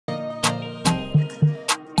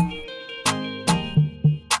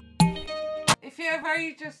have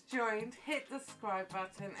only just joined, hit the subscribe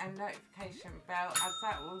button and notification bell, as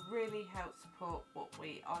that will really help support what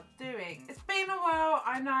we are doing. It's been a while,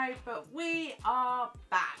 I know, but we are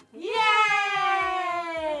back. Yay!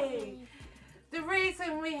 The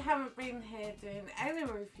reason we haven't been here doing any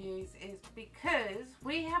reviews is because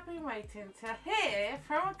we have been waiting to hear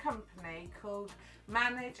from a company called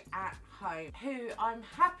Manage at Home, who I'm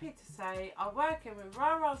happy to say are working with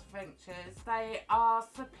Reveiws Ventures. They are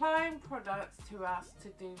supplying products to us to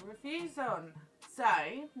do reviews on. So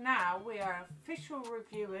now we are official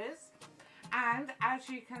reviewers, and as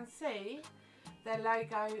you can see, their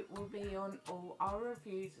logo will be on all our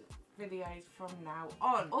reviews videos from now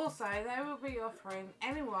on. Also, they will be offering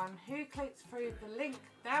anyone who clicks through the link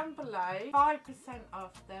down below 5%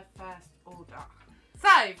 off their first order.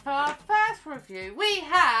 So, for our first review, we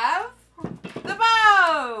have the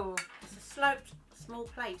bowl. It's a sloped small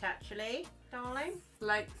plate, actually, darling.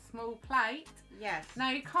 Like small plate. Yes. Now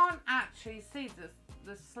you can't actually see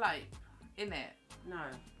the slope in it. No.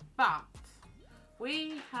 But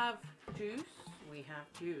we have juice. We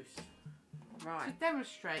have juice. Right. To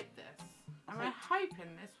demonstrate this. And we're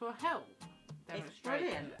hoping this will help demonstrate. It's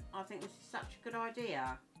brilliant. I think this is such a good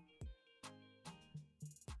idea.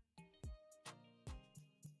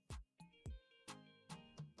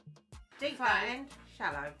 Deep end,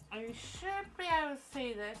 shallow. And you should be able to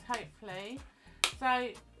see this, hopefully. So,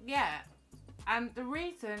 yeah. And the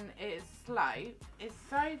reason it's sloped is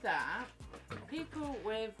so that people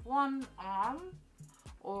with one arm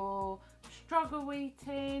or struggle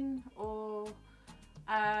eating or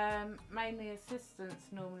mainly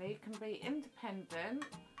assistants normally can be independent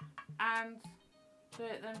and do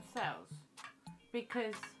it themselves,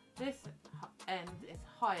 because this end is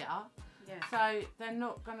higher. Yeah. So they're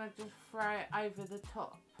not going to just throw it over the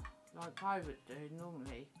top like I would do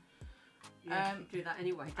normally. Yeah, you do that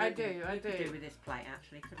anyway, I don't you? do. You could do with this plate,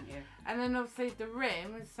 actually, couldn't you? And then obviously the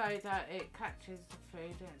rim is so that it catches the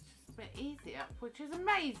food and it's just a bit easier, which is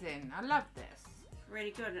amazing. I love this. It's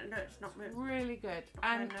really good. And look, it's not really good.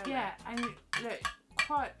 And yeah, and look,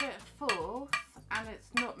 quite a bit of force, and it's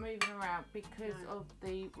not moving around because of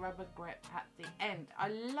the rubber grip at the end. I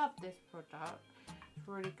love this product. It's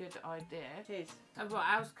a really good idea. It is. So what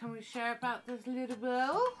else can we share about this little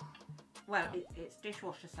bowl? Well, it's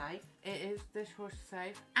dishwasher safe. It is dishwasher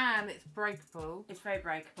safe, and it's breakable. It's very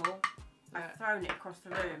breakable. I've thrown it across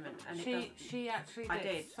the room, and she actually did. I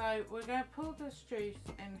did. So we're going to pull this juice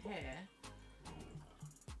in here.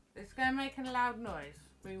 It's going to make a loud noise.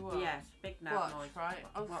 We watch. Yes, big loud noise. Right?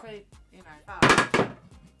 Obviously, you know. Oh.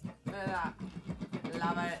 Look at that.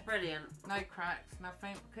 Love it. Brilliant. No cracks,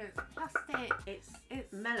 nothing, because it's plastic.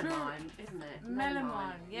 It's melamine, isn't it?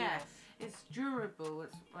 Melamine, yeah. Yes. It's durable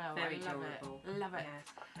as well. Very I love durable. It. Love it. Yes.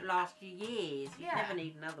 It lasts you years. You never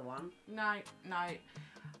need another one. No.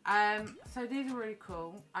 So these are really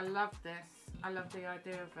cool. I love this. I love the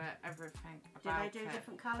idea of it, everything about it. Do they do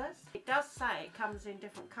different colours? It does say it comes in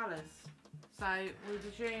different colours. So we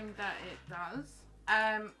presume that it does.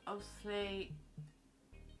 Obviously,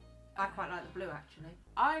 I quite like the blue, actually.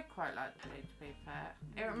 I quite like the blue, to be fair.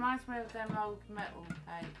 It reminds me of them old metal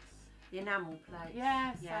plates. The enamel plates.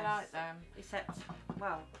 Yes, I like them. Except,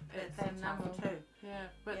 well, it's they're enamel tough too. Yeah,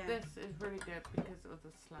 but this is really good because of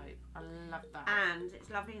the slope. I love that. And it's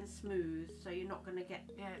lovely and smooth, so you're not going to get...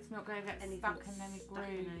 Yeah, it's not going to get anything stuck in any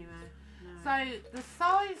groove. No. So the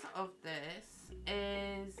size of this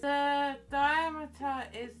is, the diameter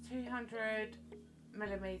is 200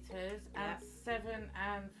 millimeters and 7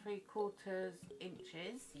 3/4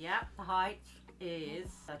 inches. Yep, the height is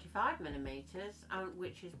 35 millimeters,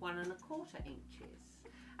 which is 1 1/4 inches.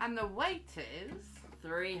 And the weight is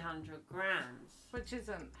 300 grams. Which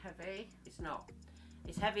isn't heavy. It's not.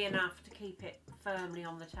 It's heavy enough to keep it firmly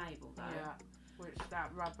on the table, though. Yeah, which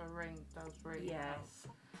that rubber ring does really well.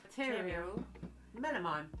 Material.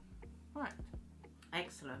 Melamine. Right.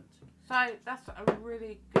 Excellent. So that's a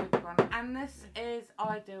really good one. And this is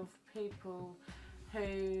ideal for people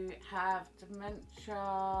who have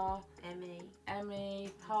dementia, ME,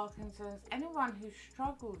 Parkinson's, anyone who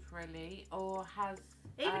struggles really, or has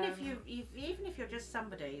even if you're just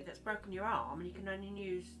somebody that's broken your arm and you can only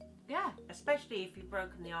use, especially if you've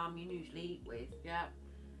broken the arm you usually eat with,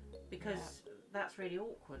 because that's really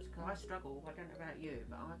awkward. Because I struggle. I don't know about you,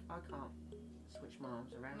 but I can't switch my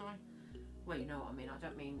arms around. No. Well, you know what I mean. I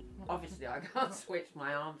don't mean obviously I can't switch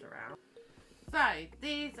my arms around. So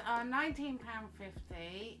these are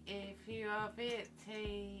 £19.50. If you are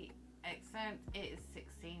VAT exempt, it is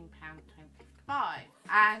 £16.25.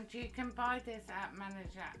 And you can buy this at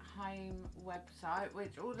Manage at Home website,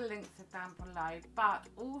 which all the links are down below. But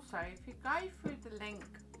also, if you go through the link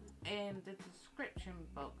in the description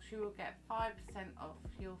box, you will get 5% off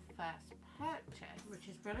your first purchase. Which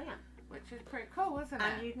is brilliant. Which is pretty cool, isn't it?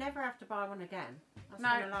 And you'd never have to buy one again. That's no,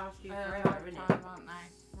 going to last you forever, isn't it? Aren't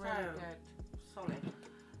they? Really so good. Solid.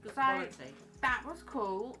 Good so, quality. That was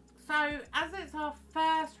cool. So, as it's our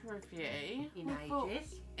first review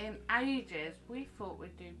in ages, we thought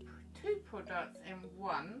we'd do 2 products in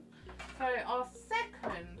one. So, our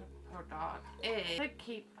second product is the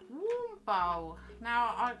Keep Warm bowl.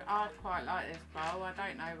 Now, I quite like this bowl. I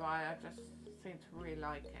don't know why, I just seem to really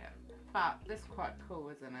like it. But this is quite cool,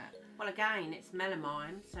 isn't it? Well, again, it's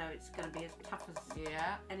melamine, so it's going to be as tough as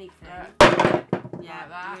anything. Yeah,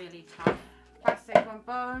 like really tough. Plastic on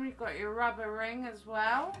bottom, you've got your rubber ring as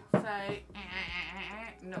well, so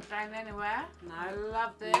not going anywhere. No, I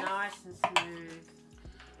love this. Nice and smooth.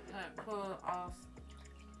 So put our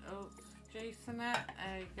juice in it.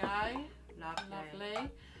 There you go. Lovely.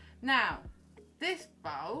 Now, this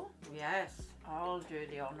bowl. Yes, I'll do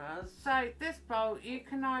the honours. So this bowl, you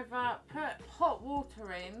can either put hot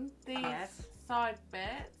water in these side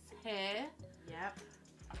bits here. Yep.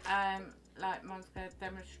 Like mine's going to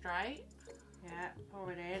demonstrate. Yeah,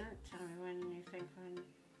 pour it in. Tell me when you think you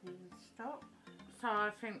can stop. So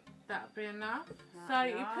I think that'll be enough. So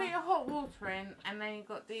you put your hot water in, and then you've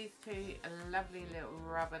got these 2 lovely little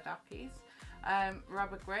rubber duckies,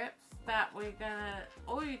 rubber grips that we're gonna,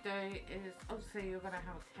 all you do is, obviously you're gonna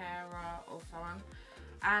have a carer or so on,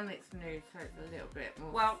 and it's new, so it's a little bit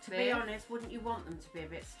more Well, stiff. to be honest, wouldn't you want them to be a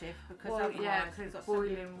bit stiff? Because well, otherwise, yeah, because it's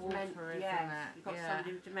boiling water, isn't it? You've got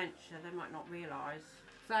somebody with dementia, they might not realise.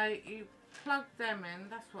 So you plug them in,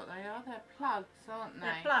 that's what they are, they're plugs, aren't they?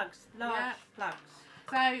 They're plugs, large plugs.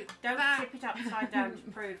 So don't tip it upside down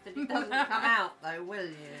to prove that it doesn't come out though, will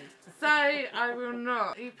you? So I will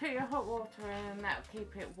not. You put your hot water in, and that'll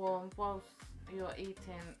keep it warm whilst you're eating.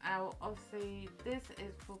 Now obviously this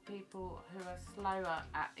is for people who are slower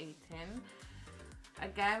at eating.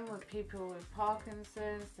 Again, with people with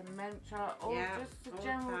Parkinson's, dementia, or just the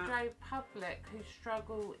general day public who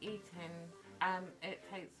struggle eating and it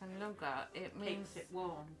takes them longer. It means keeps it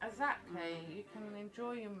warm. Exactly. You can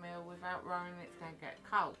enjoy your meal without worrying it's going to get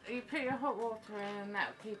cold. You put your hot water in, and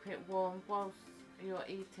that'll keep it warm whilst you're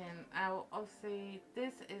eating. Now obviously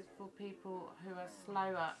this is for people who are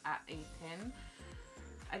slower at eating.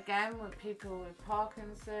 Again, with people with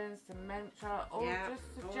Parkinson's, dementia, or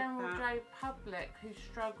just the general day public who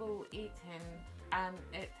struggle eating and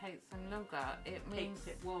it takes them longer. It means keeps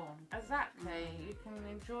it warm. Exactly. You can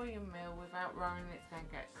enjoy your meal without worrying it's going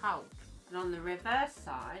to get cold. And on the reverse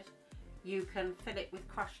side, you can fill it with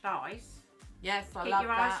crushed ice. Yes, I love that. Get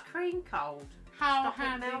your ice cream cold. How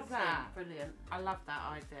handy is that? Brilliant. I love that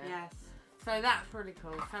idea. Yes. So that's really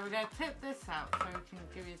cool. So we're going to tip this out so we can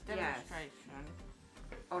give you a demonstration.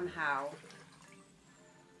 On how.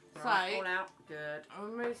 So, all out, good.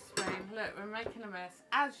 Remove spoon. Look, we're making a mess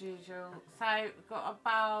as usual. So we've got a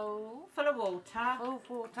bowl full of water. Full of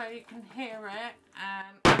water. You can hear it.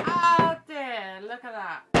 And oh dear, look at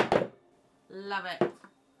that. Love it.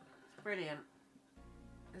 It's brilliant.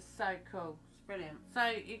 It's so cool. It's brilliant. So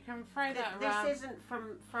you can throw that around. This isn't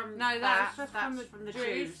from no, that's just from the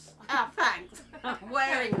juice. Oh, thanks. I'm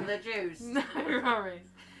wearing the juice. No worries.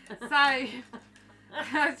 So.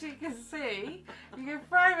 As you can see, you can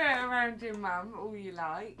throw it around your mum all you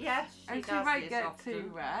like. Yes, and she won't get too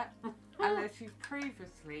wet unless you've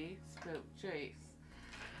previously spilt juice.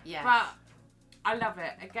 Yes. But I love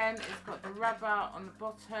it. Again, it's got the rubber on the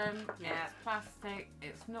bottom. Yeah. It's plastic.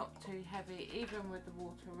 It's not too heavy, even with the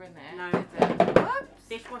water in it. No. Is it? Whoops.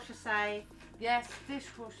 Dishwasher safe. Yes,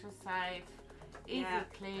 dishwasher safe. Easy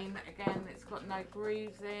clean. Again, it's got no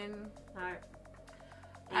grooves in. No.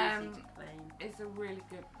 Easy to clean. It's a really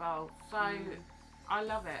good bowl. So I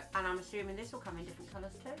love it. And I'm assuming this will come in different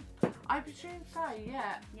colours too. I presume so,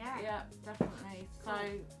 yeah. Yeah, definitely. So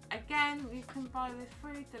again, you can buy this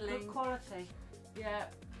through the link. Good quality. Yeah.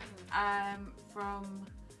 From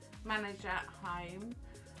Manage at Home.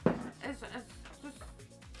 It's just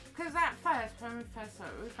because at first, when we first saw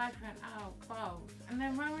it, we both went, oh, bowls. And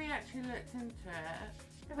then when we actually looked into it,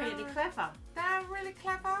 they're really clever. They're really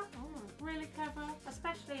clever. Really clever.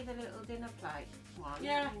 Especially the little dinner plate one.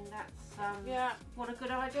 Yeah. I mean, that's what a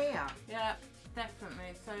good idea. Yeah,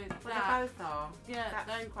 definitely. So well, they both are. Yeah, that's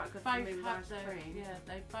they quite good both for moving have ice their, cream. yeah,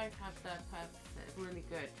 they both have their purposes. Really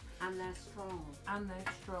good. And they're strong. And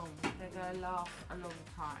they're strong. They're going to last a long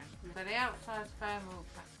time. So the outside's thermal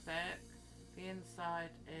plastic. The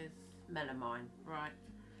inside is melamine. Right.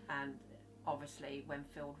 And obviously, when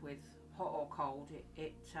filled with hot or cold,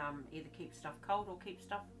 it either keeps stuff cold or keeps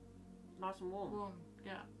stuff nice and warm. Warm,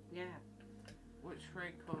 yeah. Yeah. Which is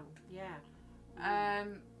very cool. Yeah.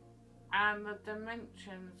 And the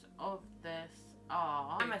dimensions of this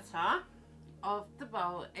are... Diameter of the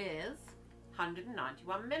bowl is...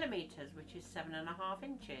 191 millimetres, which is 7.5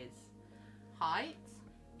 inches. Height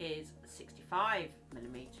is 65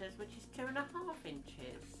 millimetres, which is 2.5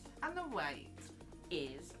 inches. And the weight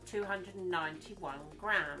is 291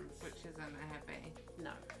 grams. Which isn't heavy.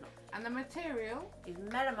 No, it's not. And the material is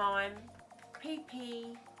melamine,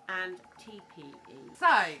 PP and TPE.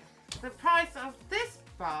 So, the price of this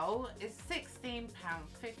bowl is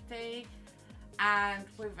 £16.50 and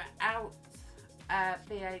without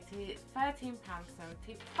VAT it's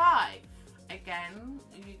 £13.75. Again,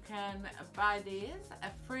 you can buy these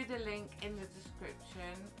through the link in the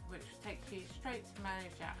description, which takes you straight to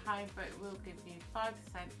Manage at Home, but it will give you 5%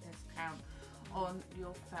 discount on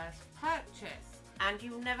your first purchase. And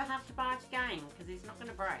you'll never have to buy it again because it's not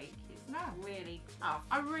going to break. It's really tough.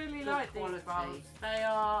 I really like these bowls. They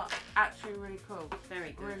are actually really cool.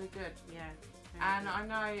 Very good. Really good. Yeah. And I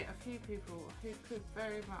know a few people who could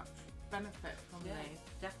very much benefit from these.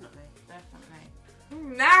 Definitely. Definitely.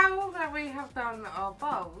 Now that we have done our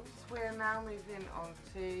bowls, we're now moving on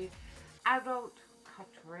to adult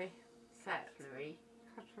cutlery set.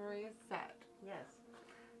 Cutlery set. Yes.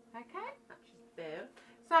 Okay. That's just bill.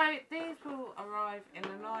 So these will arrive in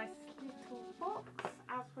a nice little box,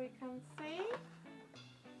 as we can see.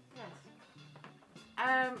 Yes.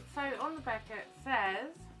 So on the back it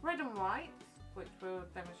says red and white, which we'll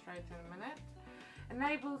demonstrate in a minute.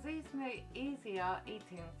 Enables easier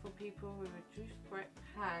eating for people with reduced grip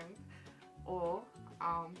hand or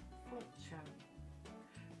arm function.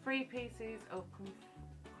 3 pieces of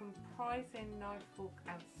comprising knife, fork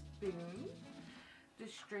and spoon.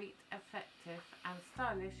 Discreet, effective and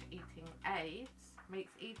stylish eating aids.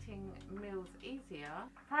 Makes eating meals easier.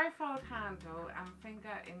 Profiled handle and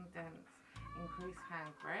finger indents increase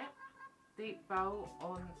hand grip. Deep bowl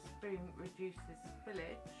on spoon reduces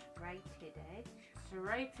spillage. Serrated edge.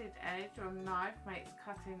 Serrated edge on knife makes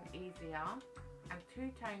cutting easier. And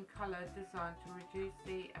two-tone colour designed to reduce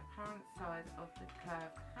the apparent size of the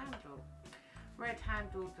curved handle. Red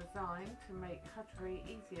handle designed to make cutlery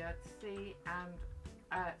easier to see and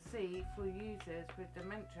see for users with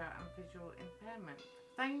dementia and visual impairment.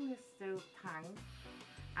 Stainless steel tang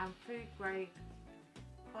and food grade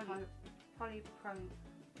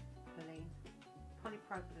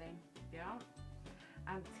polypropylene, yeah,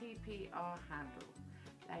 and TPR handle.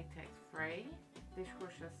 Latex free,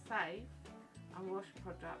 dishwasher safe, and wash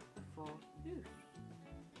product before use.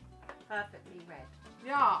 Perfectly red.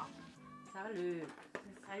 Yeah. Let's have a look.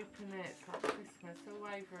 Let's open it. It's like Christmas all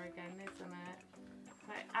over again, isn't it?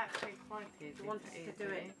 So actually quite easy. Do you want us to do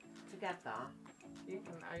it together? You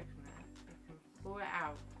can open it. You can pull it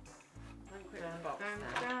out. Don't put it in the box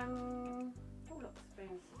dun. Oh look, the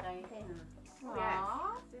spoon's stayed in. Oh, yes.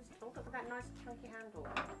 Oh, look at that nice chunky handle.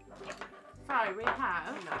 So we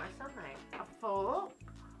have nice, aren't they? a fork,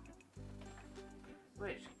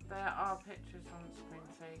 which there are pictures on the screen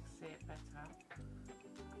so you can see it better.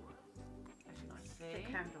 As you can see. Thick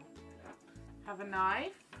handle. Have a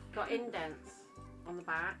knife. Got indents on the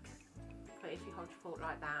back, but if you hold your fork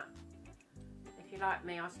like that, if you're like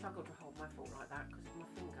me, I struggle to hold my fork like that because of my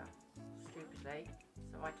finger, stupidly,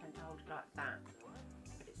 so I tend to hold it like that. But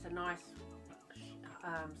it's a nice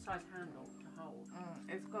size handle to hold.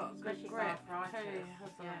 It's got especially good grip for arthritis. too,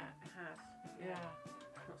 hasn't Yeah, it? it has. Yeah.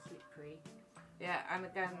 It's not slippery. Yeah, and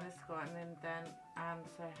again this got an indent and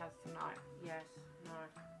so has the knife. Yes,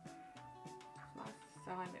 knife. It's nice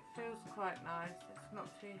design, it feels quite nice, it's not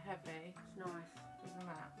too heavy. It's nice. Isn't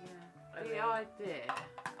it? Yeah. The idea,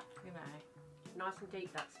 you know. Nice and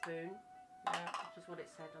deep, that spoon. Yeah. Which is what it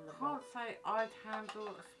said on the Can't box. say I'd handle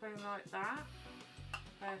a spoon like that,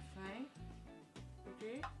 personally. Would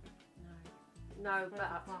you? No, But but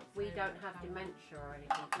I can't we say don't that, have can we? dementia or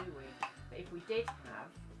anything, do we? But if we did have,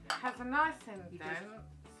 It has a nice indent,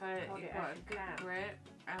 so hold you've it got as a you good can. grip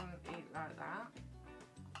and eat like that.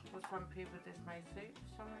 For some people this may suit,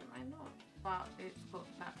 some it may not. But it's got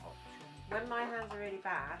that option. when my hands are really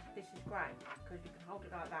bad, this is great because you can hold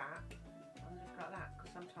it like that and just like that.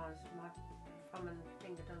 Because sometimes my thumb and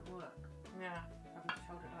finger don't work. Yeah. I can just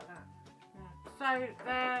hold it like that. Yeah. So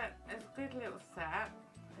there is a good little set.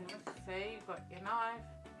 As you can see, you've got your knife,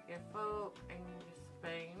 your fork and your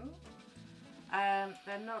spoon.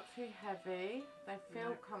 They're not too heavy, they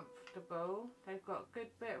feel comfortable, they've got a good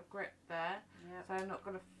bit of grip there, so they're not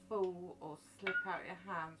going to fall or slip out your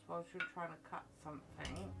hands whilst you're trying to cut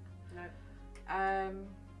something. No.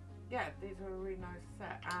 Yeah, these are a really nice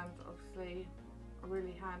set and obviously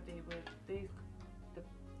really handy with these,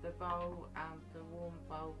 the bowl and the warm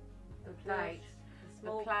bowl, The plate, the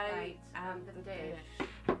small plate and the the dish.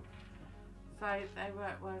 dish. So they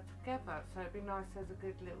work well together, so it'd be nice as a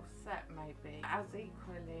good little set maybe. As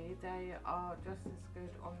equally, they are just as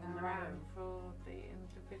good on their own for the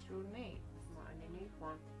individual needs. Might only need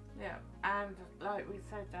one. Yeah, and like we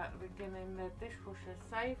said at the beginning, the dishwasher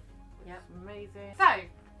safe, which is amazing. So,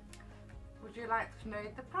 would you like to know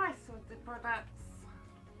the price of the products?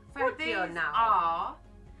 So these are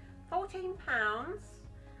 £14,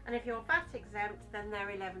 and if you're VAT exempt, then they're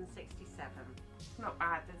 £11.67. It's not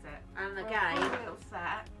bad, is it? And again, a little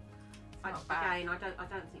set. Not bad. Again, I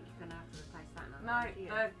don't think you're going to have to replace that now. No,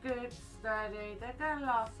 they're good, sturdy. They're going to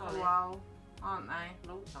last a while, aren't they?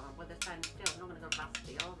 Long time. Well, they're staying still. They're not going to go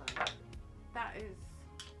rusty, are they? That is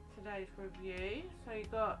today's review. So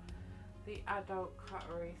you've got the adult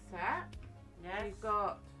cutlery set. Yes. You've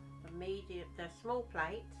got the medium, the small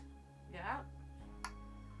plate. Yeah.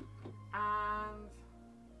 And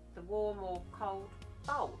the warm or cold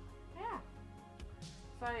bowl. Yeah.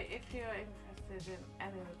 So if you're interested in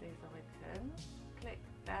any of these items, click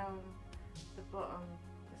down the bottom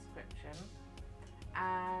description,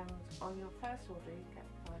 and on your first order you get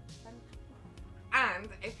 5% off. And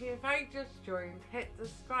if you've only just joined, hit the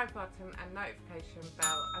subscribe button and notification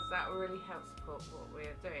bell, as that will really help support what we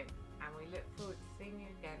are doing. And we look forward to seeing you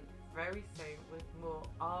again very soon with more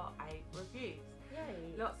RA reviews.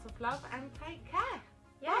 Yay. Lots of love and take care.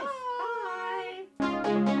 Yes. Bye.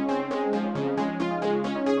 Bye.